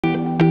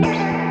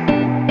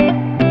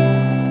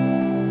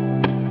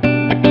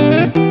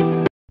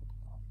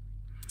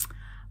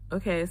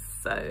Okay,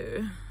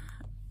 so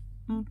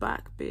I'm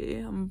back, B.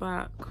 I'm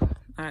back.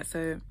 Alright,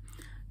 so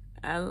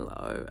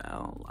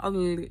LOL. I was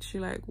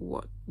literally like,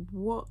 what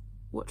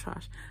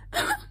trash?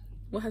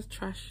 What has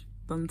trash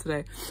done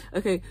today?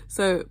 Okay,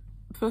 so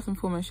first and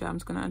foremost, yeah, I'm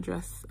just gonna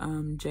address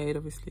Jade,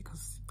 obviously,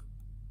 because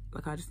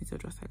like I just need to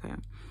address her.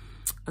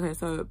 Okay,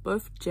 so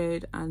both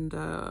Jade and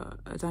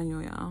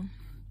Daniel, yeah.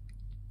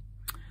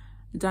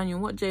 Daniel,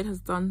 what Jade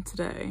has done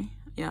today,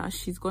 yeah,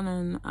 she's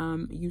gone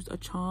and used a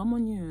charm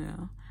on you,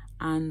 yeah,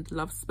 and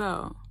love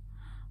spell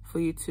for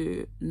you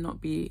to not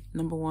be,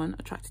 number one,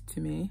 attracted to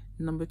me,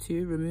 number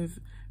two, remove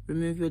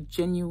your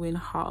genuine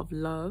heart of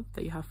love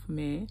that you have for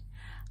me,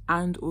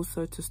 and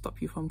also to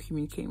stop you from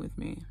communicating with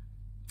me,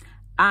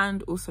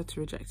 and also to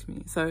reject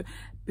me. So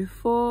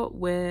before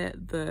where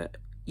the,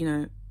 you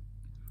know,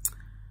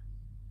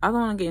 I don't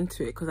want to get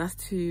into it because that's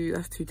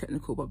too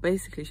technical, but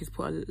basically she's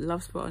put a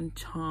love spell and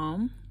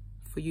charm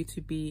for you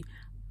to be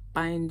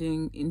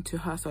binding into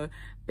her, so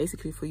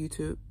basically for you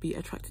to be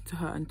attracted to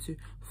her and to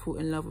fall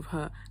in love with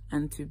her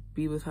and to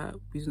be with her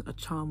using a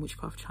charm,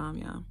 witchcraft charm.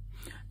 Yeah,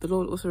 the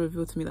Lord also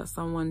revealed to me that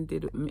someone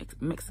did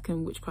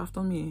Mexican witchcraft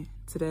on me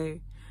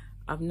today.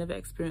 I've never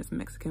experienced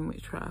Mexican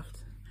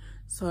witchcraft,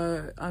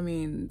 so I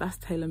mean that's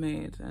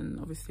tailor-made, and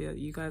obviously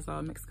you guys are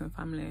a Mexican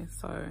family,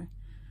 so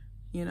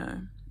you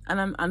know.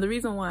 And the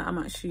reason why I'm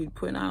actually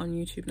putting it out on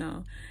YouTube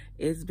now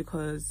is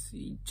because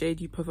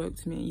Jade, you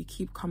provoked me. You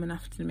keep coming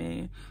after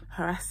me,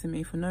 harassing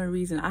me for no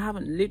reason. I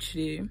haven't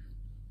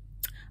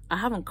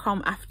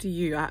come after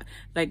you.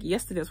 Like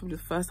yesterday was probably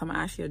the first time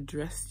I actually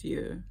addressed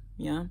you.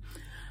 Yeah,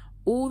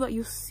 all that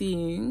you're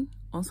seeing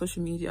on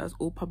social media is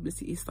all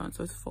publicity stunt.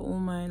 So for all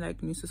my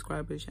like new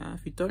subscribers, yeah,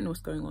 if you don't know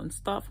what's going on,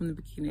 start from the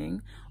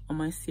beginning on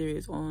my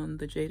series on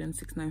the Jade and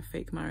 6ix9ine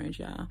fake marriage.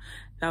 Yeah,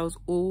 that was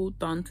all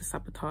done to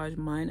sabotage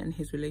mine and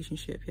his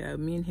relationship. Yeah,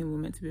 me and him were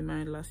meant to be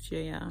married last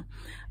year. Yeah,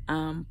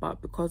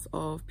 but because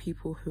of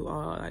people who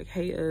are like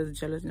haters,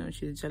 jealous, you know,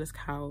 she's a jealous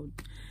cow,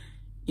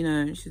 you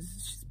know,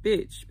 she's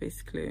bitch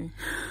basically.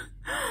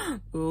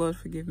 Lord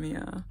forgive me.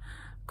 Yeah,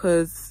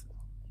 because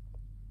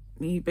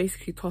he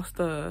basically tossed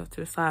her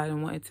to the side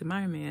and wanted to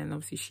marry me, and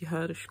obviously she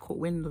caught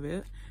wind of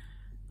it.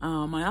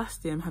 I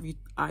asked him,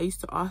 I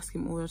used to ask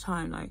him all the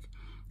time, like,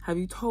 have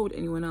you told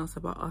anyone else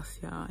about us?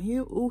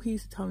 Yeah, all he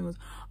used to tell me was,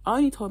 I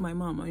only told my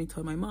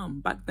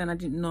mum. Back then I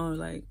didn't know,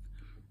 like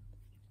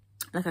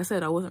I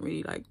said, I wasn't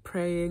really like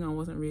praying, I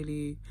wasn't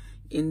really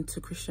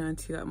into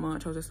Christianity that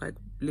much. I was just like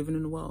living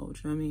in the world,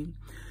 you know what I mean?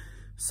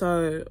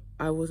 So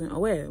I wasn't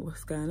aware of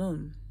what's going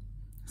on.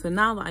 So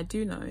now that I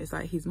do know, it's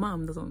like his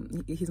mum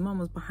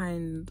was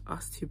behind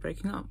us two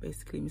breaking up,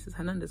 basically. Mrs.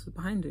 Hernandez was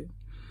behind it.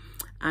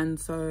 And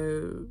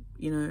so,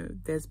 you know,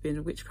 there's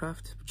been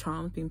witchcraft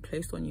charms being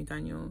placed on you,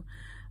 Daniel.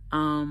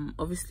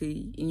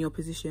 Obviously, in your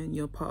position,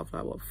 you're part of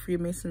like, what,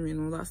 Freemasonry and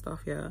all that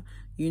stuff, yeah?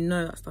 You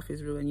know that stuff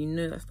is real, and you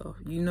know that stuff.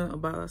 You know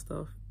about that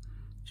stuff.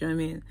 Do you know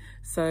what I mean?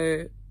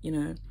 So, you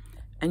know,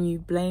 and you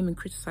blame and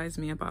criticize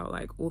me about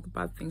like all the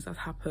bad things that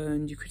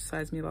happened. You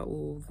criticize me about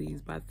all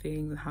these bad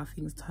things and how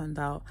things turned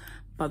out.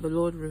 But the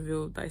Lord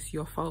revealed that it's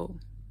your fault.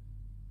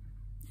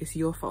 It's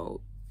your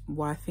fault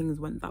why things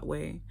went that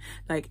way.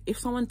 Like if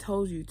someone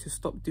tells you to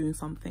stop doing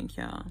something,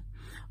 yeah,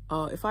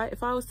 if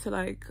I was to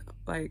like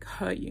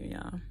hurt you,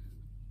 yeah,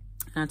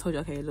 and I told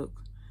you, okay, look,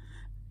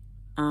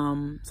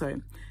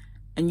 sorry,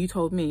 and you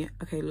told me,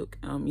 okay, look,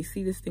 you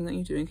see this thing that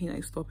you're doing, can you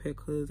like stop it?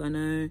 Because I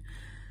know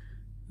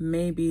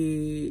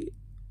maybe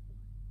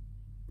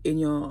in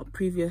your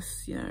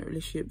previous, you know,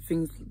 relationship,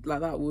 things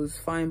like that was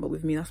fine, but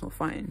with me that's not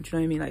fine. Do you know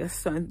what I mean? Like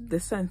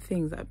there's certain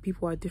things that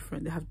people are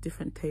different, they have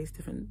different tastes,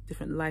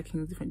 different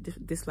likings, different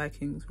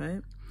dislikings,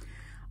 right?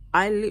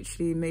 I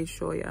literally made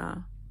sure, yeah,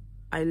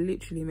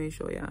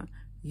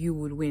 you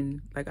would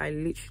win. Like I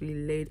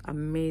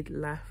made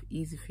life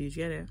easy for you. Do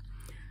you get it?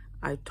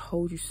 I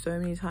told you so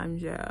many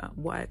times, yeah,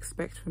 what I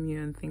expect from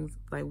you and things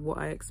like what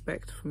I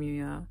expect from you,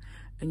 yeah,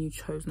 and you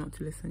chose not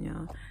to listen,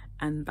 yeah.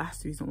 And that's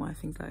the reason why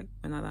things like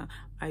that.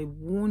 I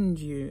warned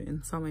you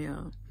in summer,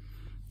 yeah.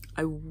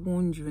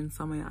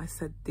 I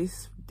said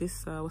this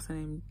what's her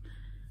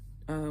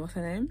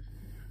name?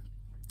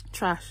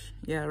 Trash,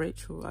 yeah,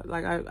 Rachel.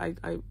 Like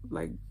I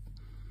like,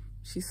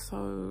 she's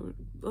so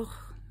ugh.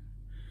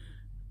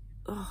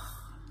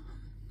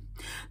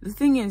 The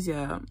thing is,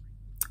 yeah,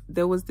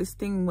 there was this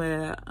thing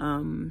where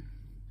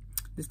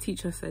this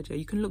teacher said, yeah,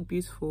 you can look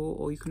beautiful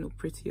or you can look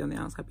pretty on the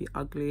outside, be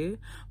ugly,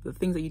 but the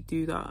things that you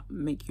do that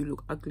make you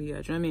look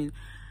uglier, do you know what I mean?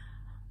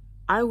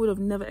 I would have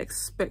never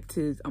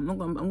expected, I'm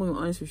going to be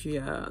honest with you,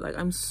 yeah, like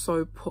I'm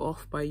so put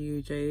off by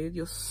you, Jade.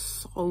 You're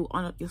so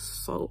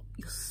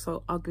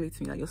ugly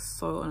to me, like you're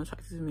so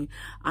unattractive to me.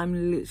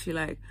 I'm literally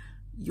like,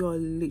 you're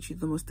literally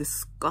the most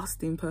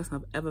disgusting person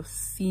I've ever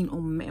seen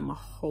or met in my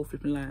whole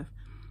flipping life.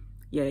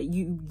 Yeah,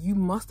 you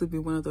must have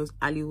been one of those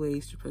alleyway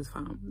strippers,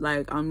 fam.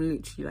 Like, I'm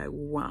literally like,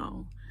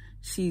 wow,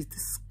 she's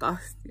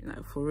disgusting,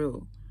 like, for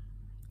real.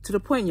 To the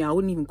point, yeah, I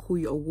wouldn't even call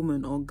you a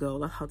woman or a girl.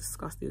 That's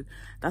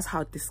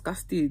how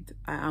disgusted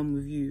I am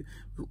with you,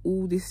 with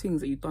all these things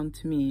that you've done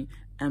to me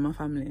and my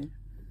family.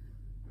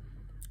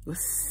 You're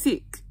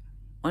sick.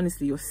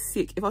 Honestly, you're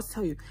sick. If I was to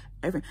tell you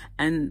everything.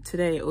 And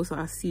today also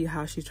I see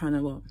how she's trying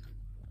to what,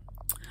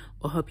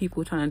 or her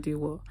people trying to do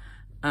what,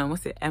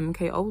 what's it,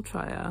 MK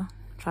Ultra, yeah?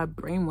 Try to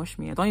brainwash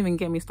me. Don't even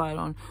get me started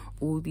on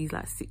all these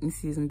like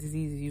sicknesses and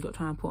diseases you got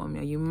trying to put on me.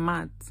 Are you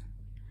mad?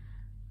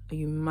 Are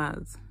you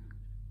mad?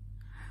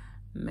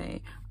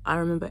 Mate, I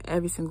remember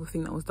every single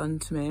thing that was done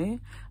to me,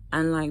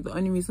 and like the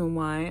only reason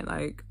why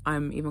like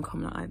I'm even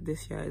coming out like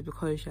this, yeah, is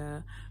because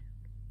yeah,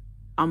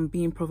 I'm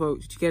being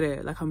provoked. Do you get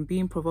it? Like I'm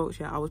being provoked,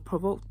 yeah. I was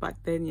provoked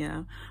back then,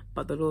 yeah,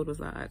 but the Lord was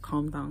like,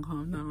 calm down, do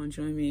you know what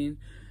I mean?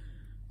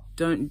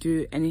 Don't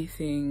do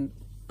anything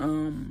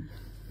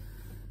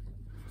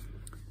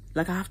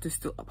like I have to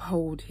still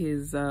uphold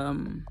his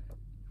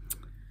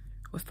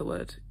what's the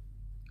word,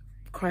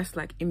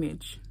 Christ-like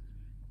image.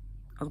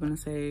 I was gonna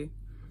say,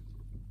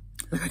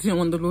 like I didn't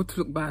want the Lord to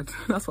look bad.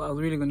 That's what I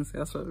was really gonna say.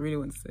 That's what I really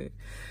want to say.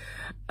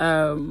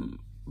 Oh,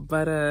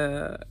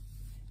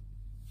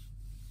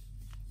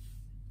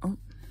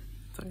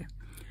 sorry.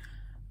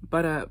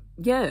 But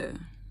yeah,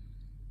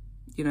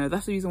 you know,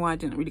 that's the reason why I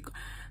didn't really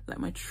like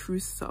my true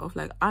self.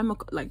 Like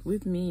like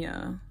with me,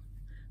 yeah,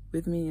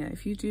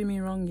 if you do me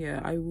wrong,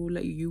 yeah, I will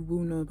let you, you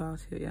will know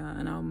about it, yeah,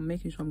 and I'm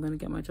making sure I'm gonna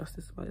get my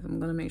justice about it. I'm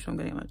gonna make sure I'm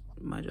gonna get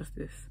my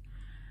justice.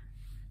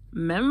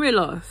 Memory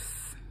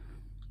loss.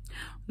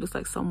 Looks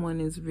like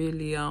someone is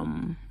really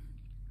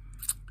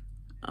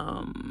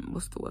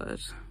what's the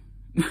word?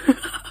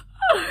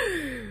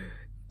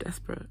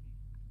 Desperate.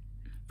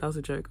 That was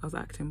a joke. I was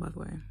acting, by the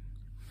way.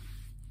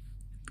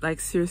 Like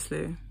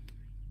seriously.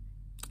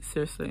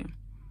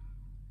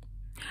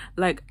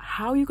 Like,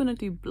 how are you gonna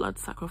do blood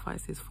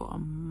sacrifices for a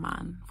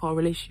man, for a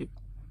relationship?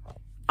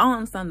 I don't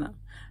understand that.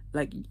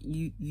 Like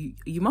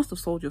you must have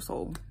sold your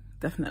soul.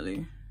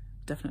 Definitely.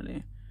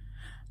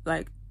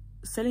 Like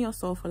selling your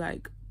soul for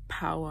like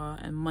power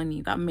and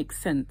money, that makes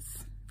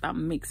sense. That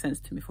makes sense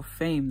to me. For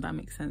fame, that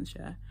makes sense,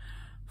 yeah.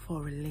 For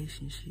a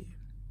relationship.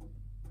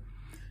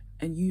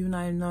 And you and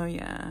I know,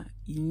 yeah,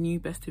 you knew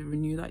best to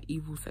renew that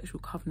evil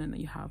sexual covenant that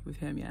you have with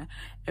him, yeah.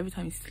 Every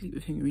time you sleep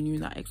with him, you renew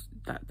that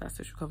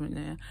sexual covenant,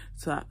 yeah.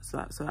 So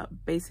that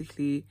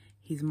basically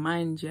his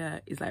mind, yeah,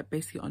 is like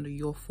basically under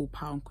your full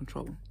power and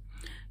control.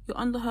 You're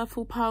under her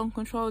full power and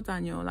control,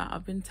 Daniel. Like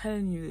I've been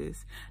telling you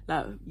this.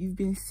 Like you've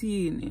been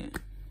seeing it.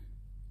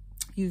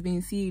 You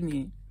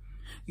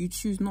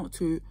choose not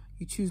to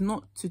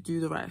do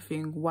the right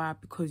thing. Why?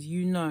 Because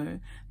you know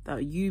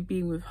that you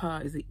being with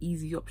her is an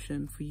easy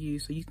option for you,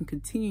 so you can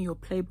continue your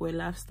playboy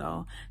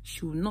lifestyle.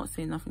 She will not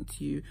say nothing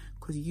to you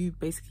because you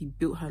basically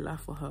built her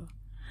life for her.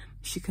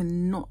 She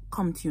cannot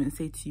come to you and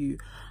say to you,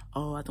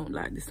 oh, I don't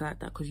like this, like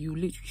that, because you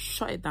literally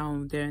shut it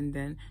down there and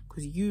then,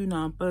 because you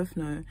now both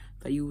know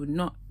that you would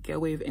not get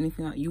away with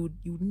anything like you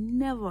would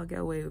never get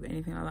away with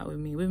anything like that with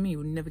me. With me, you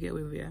would never get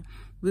away with it, yeah?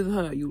 With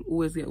her, you'll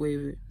always get away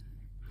with it.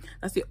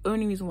 That's the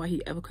only reason why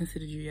he ever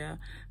considered you, yeah,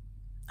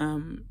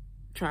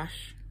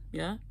 trash,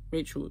 yeah,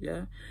 Rachel,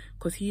 yeah,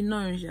 because he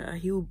knows, yeah,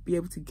 he will be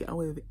able to get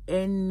away with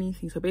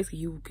anything. So basically,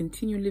 you will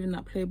continue living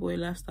that playboy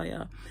lifestyle,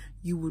 yeah.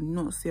 You will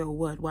not say a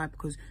word. Why?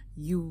 Because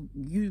you're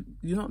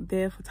not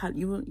there for talent.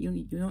 You're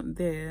not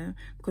there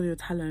because of your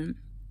talent.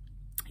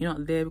 You're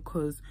not there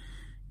because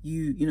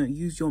you know,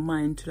 use your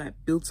mind to like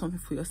build something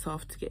for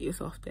yourself to get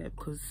yourself there.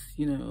 Because,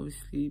 you know,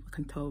 obviously, I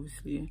can tell,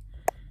 obviously,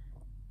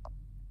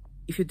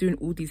 if you're doing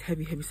all these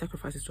heavy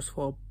sacrifices just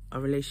for a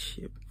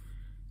relationship,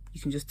 you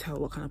can just tell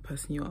what kind of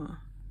person you are.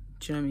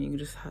 Do you know what I mean? You can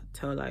just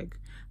tell like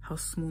how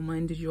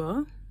small-minded you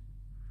are.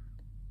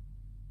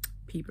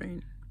 Pea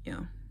brain, yeah.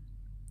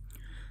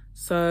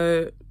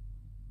 So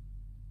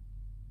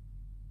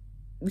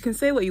you can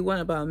say what you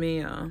want about me,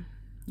 yeah.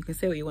 You can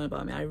say what you want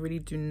about me. I really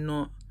do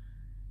not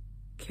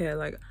care.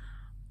 Like,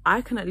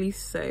 I can at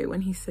least say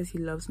when he says he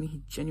loves me,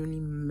 he genuinely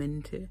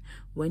meant it.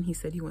 When he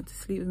said he wanted to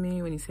sleep with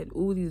me, when he said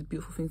all these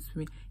beautiful things to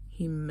me,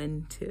 he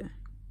meant it.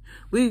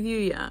 With you,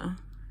 yeah,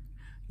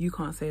 you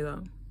can't say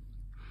that.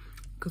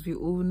 Because we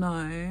all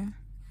know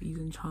he's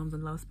using charms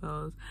and love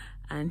spells,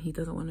 and he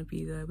doesn't want to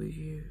be there with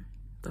you.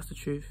 That's the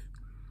truth.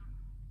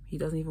 He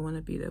doesn't even want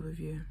to be there with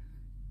you.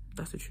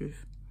 That's the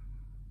truth.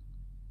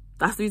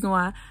 That's the reason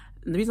why.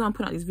 The reason I'm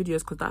putting out these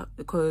videos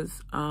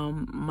because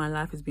my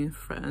life is being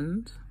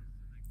threatened.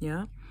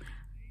 Yeah,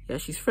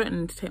 she's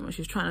threatening to take my.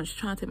 She's trying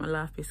to take my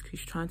life. Basically,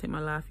 she's trying to take my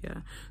life.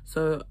 Yeah.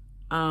 So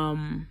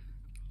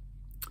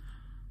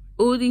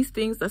all these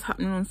things that's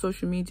happening on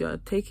social media,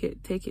 take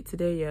it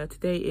today, yeah.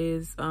 Today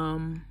is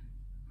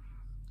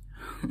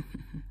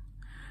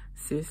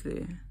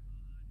seriously,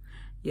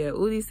 yeah,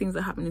 all these things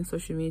that happen in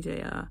social media,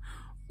 yeah,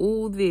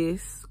 all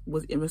this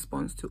was in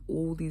response to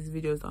all these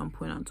videos that I'm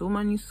putting out to all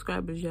my new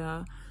subscribers,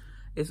 yeah.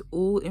 It's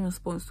all in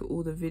response to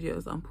all the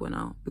videos that I'm putting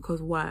out.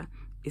 Because why?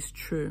 It's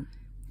true.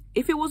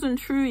 If it wasn't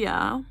true,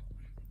 yeah,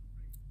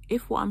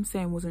 if what I'm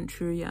saying wasn't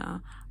true, yeah,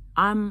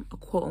 I'm a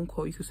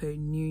quote-unquote, you could say,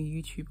 new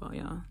YouTuber,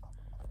 yeah.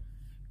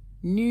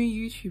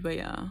 New YouTuber,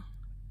 yeah.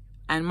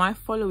 And my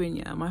following,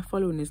 yeah, my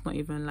following is not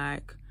even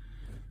like,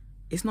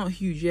 it's not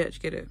huge yet,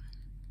 you get it?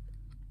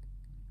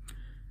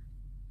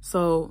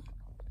 So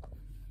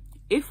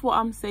if what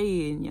I'm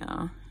saying,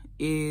 yeah,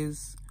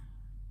 is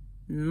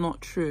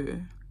not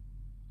true,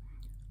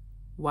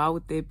 why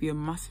would there be a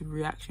massive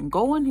reaction?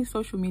 Go on his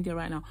social media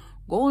right now.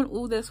 Go on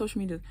all their social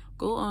media.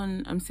 Go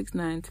on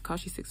 6ix9ine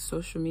Tekashi 6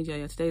 social media.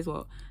 Yeah, today is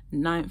what,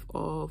 9th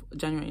of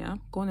January. Yeah,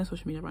 go on their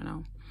social media right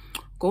now.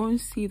 Go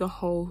and see the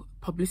whole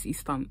publicity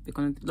stunt they're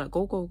gonna like.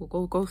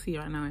 Go see it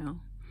right now. Yeah,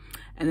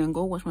 and then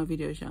go watch my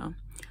videos. Yeah,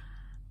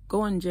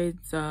 go on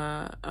Jade's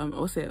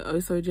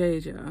also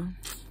Jade. Yeah.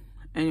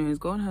 Anyways,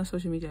 go on her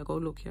social media. Go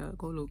look. Yeah,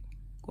 go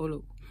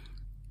look.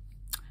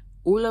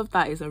 All of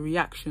that is a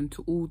reaction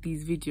to all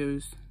these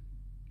videos.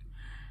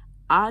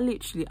 I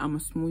literally am a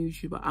small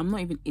YouTuber. I'm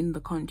not even in the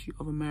country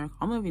of America.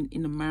 I'm not even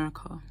in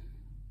America.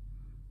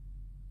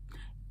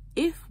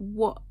 If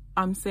what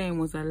I'm saying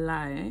was a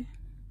lie,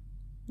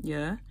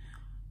 yeah,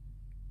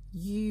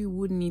 you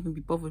wouldn't even be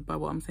bothered by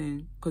what I'm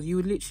saying, because you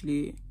would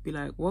literally be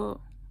like, what?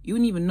 You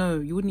wouldn't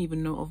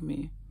even know of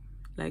me.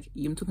 Like,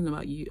 I'm talking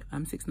about you.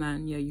 I'm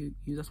 6ix9ine. Yeah, you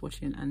just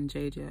watching, and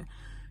Jade. Yeah,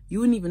 you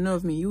wouldn't even know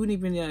of me. You wouldn't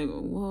even be like,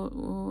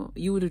 what?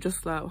 You would have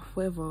just like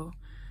whatever,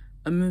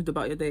 and moved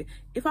about your day.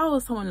 If I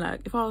was someone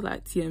like, if I was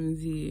like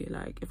TMZ,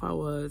 like if I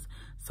was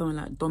someone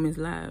like Dommy's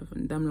Live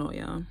and them lot,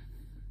 yeah,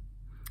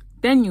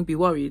 then you'd be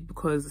worried,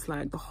 because it's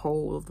like the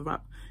whole of the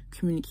rap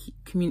community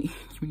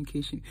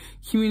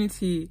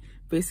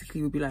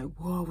basically would be like,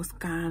 whoa, what's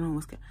going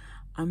on?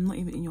 I'm not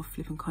even in your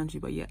flipping country,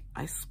 but yet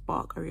I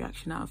spark a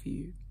reaction out of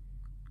you.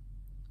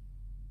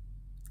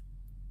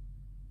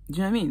 Do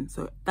you know what I mean?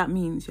 So that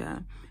means, yeah,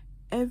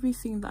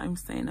 everything that I'm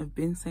saying, I've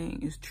been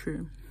saying, is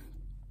true.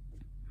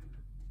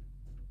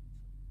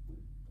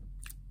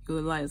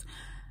 You're liars.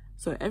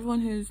 So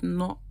everyone who's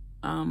not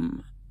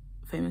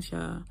famous,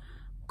 yeah,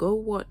 go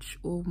watch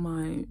all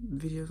my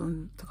videos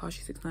on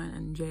Tekashi 6ix9ine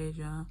and Jade.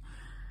 Yeah,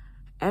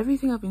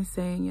 everything I've been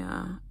saying,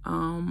 yeah,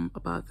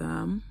 about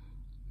them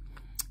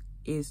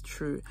is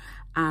true.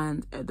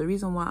 And the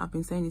reason why I've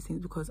been saying these things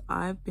is because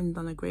I've been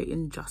done a great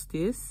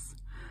injustice,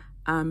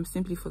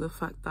 simply for the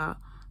fact that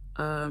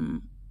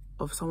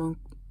of someone,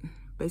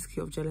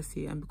 basically of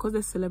jealousy, and because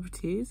they're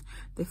celebrities,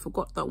 they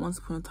forgot that once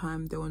upon a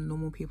time they were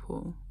normal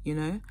people, you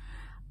know.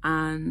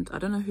 And I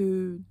don't know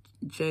who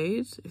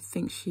Jade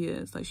thinks she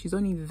is. Like, she's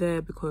only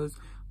there because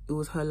it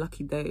was her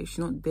lucky day. She's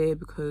not there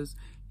because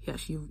he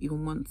actually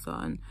even wants her.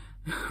 And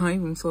I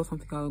even saw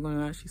something I was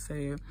gonna actually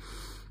say.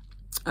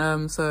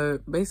 So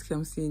basically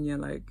I'm seeing, yeah,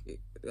 like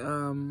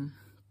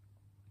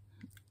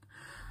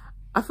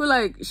I feel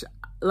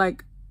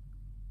like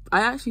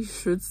I actually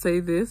should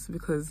say this,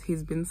 because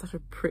he's been such a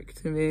prick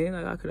to me.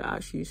 Like, I could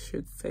actually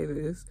should say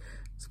this.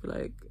 Just be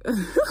like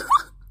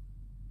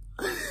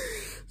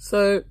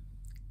so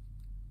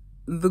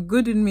the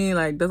good in me,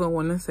 like, doesn't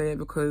want to say it,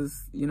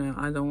 because, you know,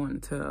 I don't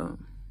want to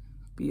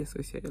be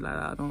associated like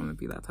that. I don't want to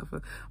be that type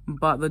of,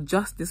 but the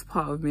justice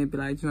part of me be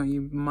like, you know,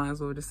 you might as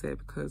well just say it,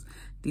 because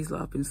these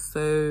lot have been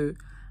so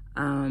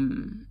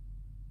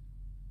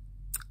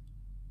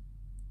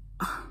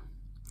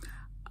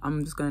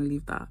I'm just gonna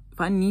leave that.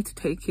 If I need to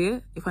take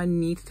it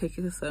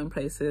to certain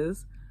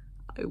places,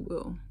 I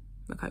will.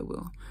 Like, I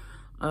will.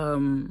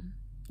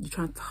 You're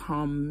trying to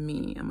harm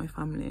me and my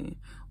family,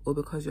 or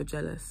because you're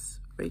jealous,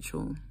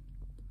 Rachel.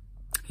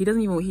 He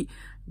doesn't even,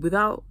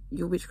 without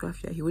your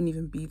witchcraft, yeah, he wouldn't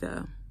even be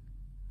there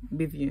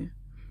with you.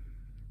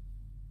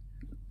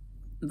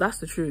 That's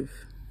the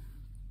truth.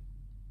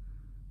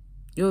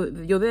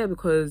 You're there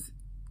because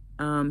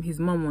his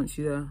mum wants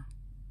you there.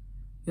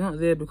 You're not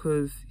there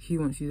because he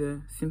wants you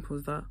there. Simple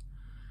as that.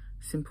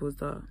 Simple as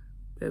that.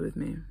 Bear with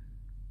me.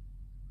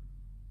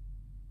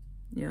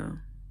 Yeah,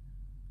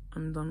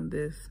 I'm done with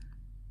this.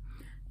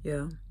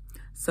 Yeah.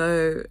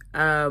 So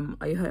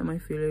are you hurting my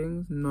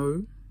feelings?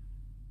 No.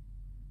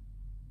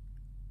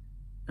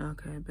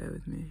 Okay, bear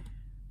with me.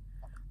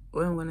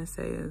 All I'm gonna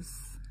say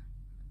is,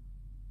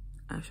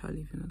 I shall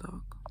leave you in the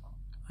dark.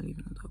 I'll leave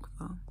you in the dark with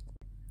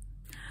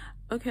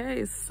that.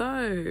 Okay,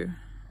 so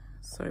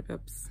sorry,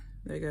 peps.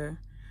 There you go.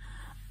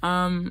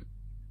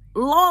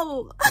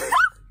 Lol.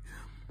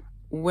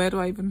 Where do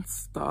I even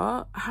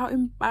start? How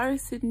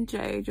embarrassing,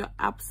 Jade. You're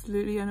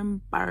absolutely an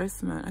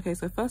embarrassment. Okay,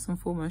 so first and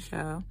foremost,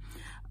 yeah,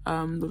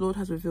 the Lord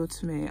has revealed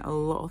to me a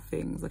lot of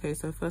things. Okay,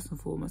 so first and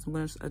foremost, I'm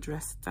going to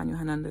address Daniel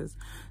Hernandez.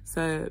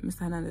 So Mr.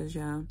 Hernandez,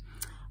 yeah,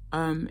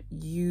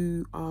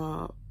 you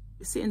are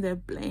sitting there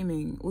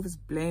blaming, all this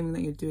blaming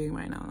that you're doing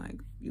right now,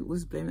 like all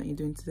this blaming that you're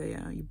doing today.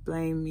 Yeah, you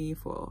blame me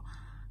for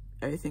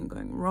everything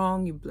going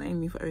wrong, you blame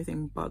me for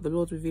everything, but the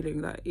Lord's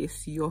revealing that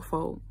it's your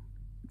fault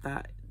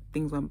that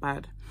things went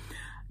bad.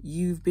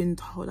 You've been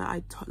told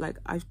that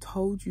I've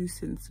told you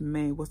since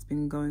May what's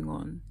been going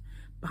on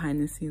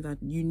behind the scenes,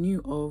 that you knew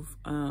of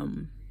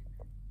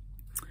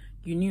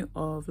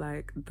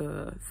like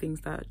the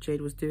things that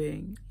Jade was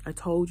doing. I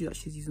told you that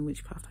she's using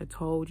witchcraft. I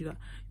told you that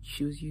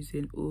she was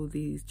using all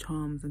these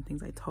charms and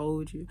things. I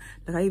told you.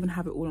 Like, I even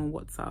have it all on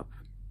WhatsApp.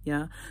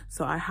 Yeah,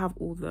 so I have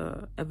all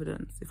the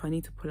evidence. If I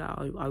need to pull it out,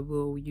 I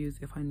will use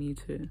it if I need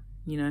to,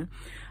 you know.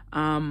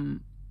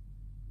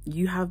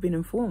 You have been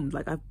informed,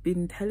 like I've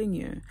been telling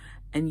you,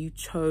 and you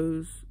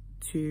chose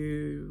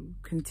to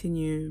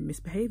continue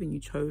misbehaving. You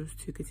chose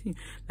to continue.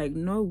 Like,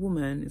 no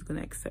woman is going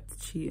to accept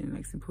cheating,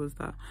 like, simple as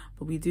that.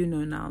 But we do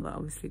know now that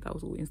obviously that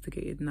was all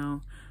instigated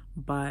now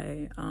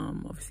by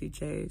obviously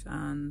Jade,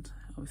 and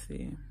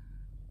obviously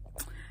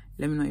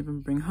let me not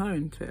even bring her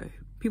into it.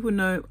 People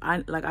know,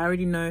 I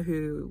already know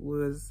who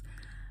was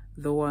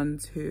the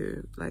ones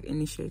who like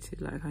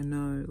initiated, like I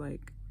know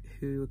like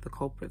who the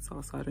culprits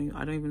are, so I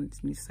don't even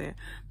need to say it.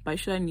 But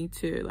should I need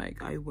to,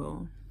 like, I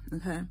will.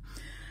 Okay,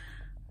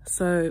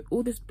 so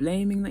all this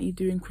blaming that you're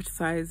doing,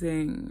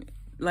 criticizing,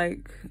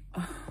 like,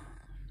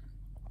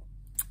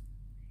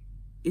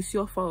 it's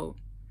your fault.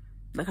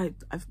 Like,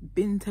 I've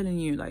been telling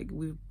you, like,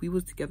 we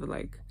was together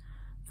like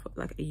for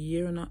like a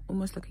year and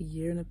almost like a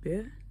year and a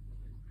bit,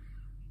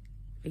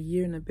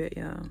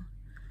 yeah.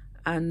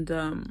 And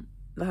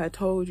like I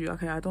told you,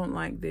 okay, I don't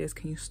like this,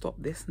 can you stop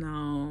this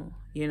now?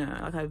 You know,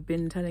 like I've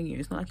been telling you.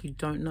 It's not like you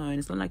don't know, and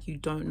it's not like you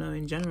don't know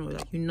in general.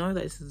 Like, you know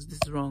that this is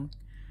wrong.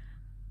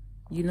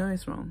 You know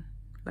it's wrong.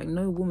 Like,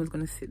 no woman's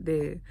gonna sit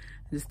there and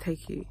just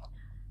take it.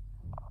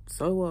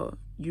 So what?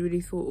 You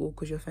really thought, oh,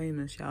 because you're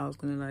famous, yeah, I was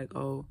gonna like,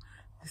 oh,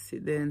 just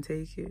sit there and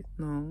take it?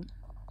 No,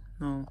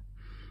 no.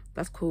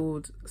 That's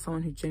called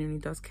someone who genuinely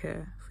does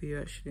care for you,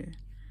 actually.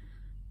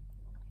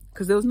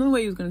 Because there was no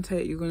way you were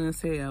gonna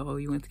say, oh,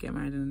 you went to get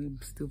married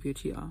and still be a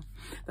cheater.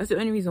 That's the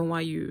only reason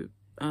why you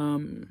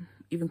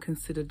even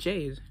considered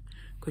Jade,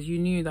 because you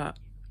knew that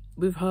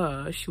with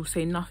her, she'll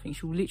say nothing.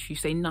 She'll literally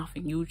say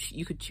nothing.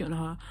 You could cheat on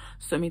her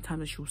so many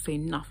times and she'll say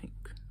nothing,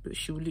 but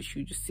she'll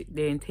literally just sit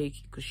there and take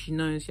it, because she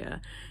knows, yeah,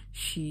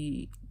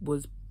 she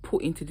was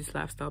put into this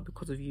lifestyle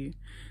because of you.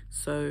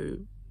 So,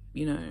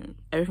 you know,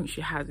 everything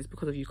she has is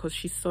because of you, because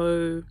she's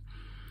so,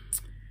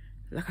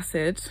 like I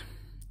said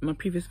in my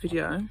previous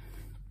video,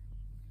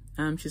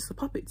 she's a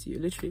puppet to you,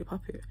 literally a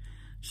puppet.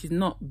 She's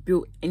not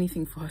built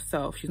anything for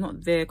herself. She's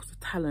not there because of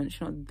talent. She's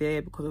not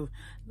there because of,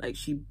 like,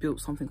 she built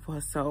something for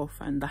herself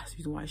and that's the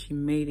reason why she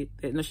made it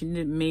there. No, she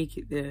didn't make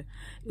it there.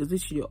 It was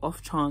literally an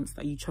off chance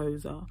that you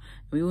chose her. And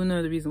we all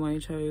know the reason why you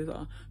chose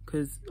her,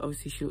 because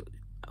obviously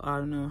I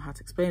don't know how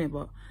to explain it,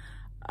 but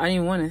I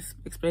didn't want to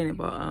explain it,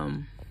 but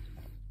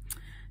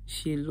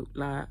she looked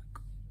like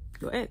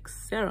your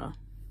ex, Sarah.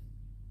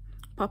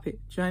 Puppet,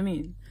 do you know what I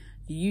mean?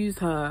 You used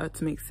her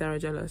to make Sarah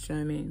jealous, do you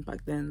know what I mean?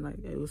 Back then, like,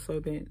 it was so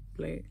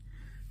blatant,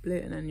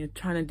 and you're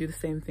trying to do the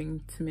same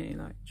thing to me,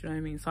 like, do you know what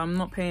I mean? So I'm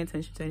not paying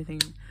attention to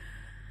anything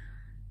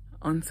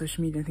on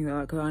social media and things like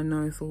that, because I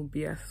know it's all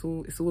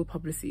BS. It's all a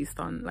publicity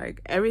stunt.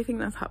 Like, everything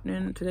that's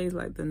happening today is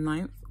like the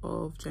 9th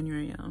of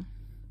January, yeah.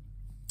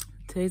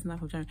 Today's the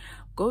 9th of January.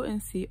 Go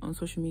and see on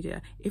social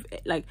media. If,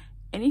 like,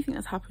 anything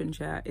that's happened,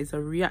 yeah, is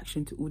a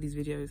reaction to all these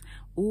videos.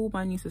 All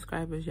my new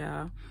subscribers,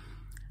 yeah,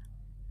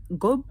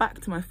 go back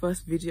to my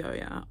first video,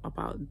 yeah,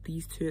 about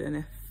these two and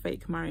their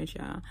fake marriage,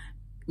 yeah.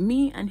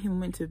 Me and him were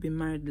meant to have been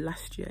married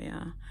last year,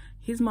 yeah.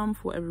 His mum,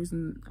 for whatever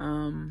reason,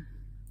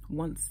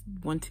 once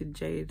wanted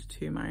Jade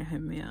to marry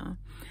him, yeah.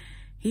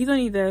 He's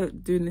only there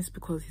doing this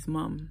because his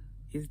mum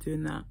is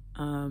doing that.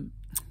 I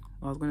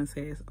was gonna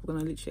say, I'm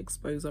gonna literally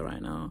expose her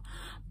right now,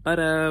 but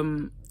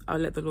I'll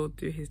let the Lord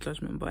do his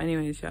judgment. But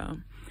anyways, yeah,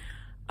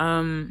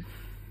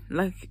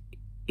 like,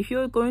 if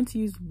you're going to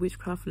use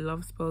witchcraft,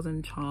 love spells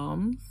and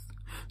charms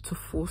to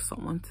force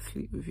someone to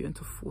sleep with you and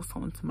to force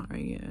someone to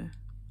marry you,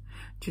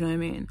 do you know what I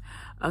mean?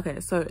 Okay,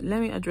 so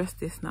let me address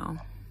this now.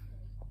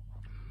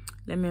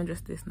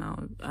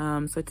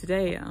 So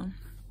today, yeah,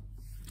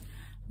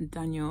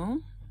 Daniel,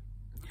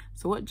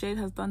 so what Jade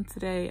has done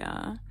today,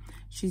 yeah,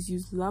 she's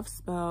used love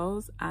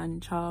spells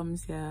and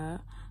charms, yeah,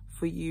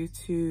 for you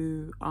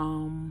to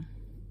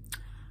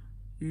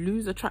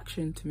lose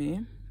attraction to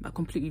me, like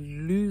completely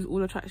lose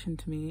all attraction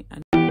to me,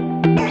 and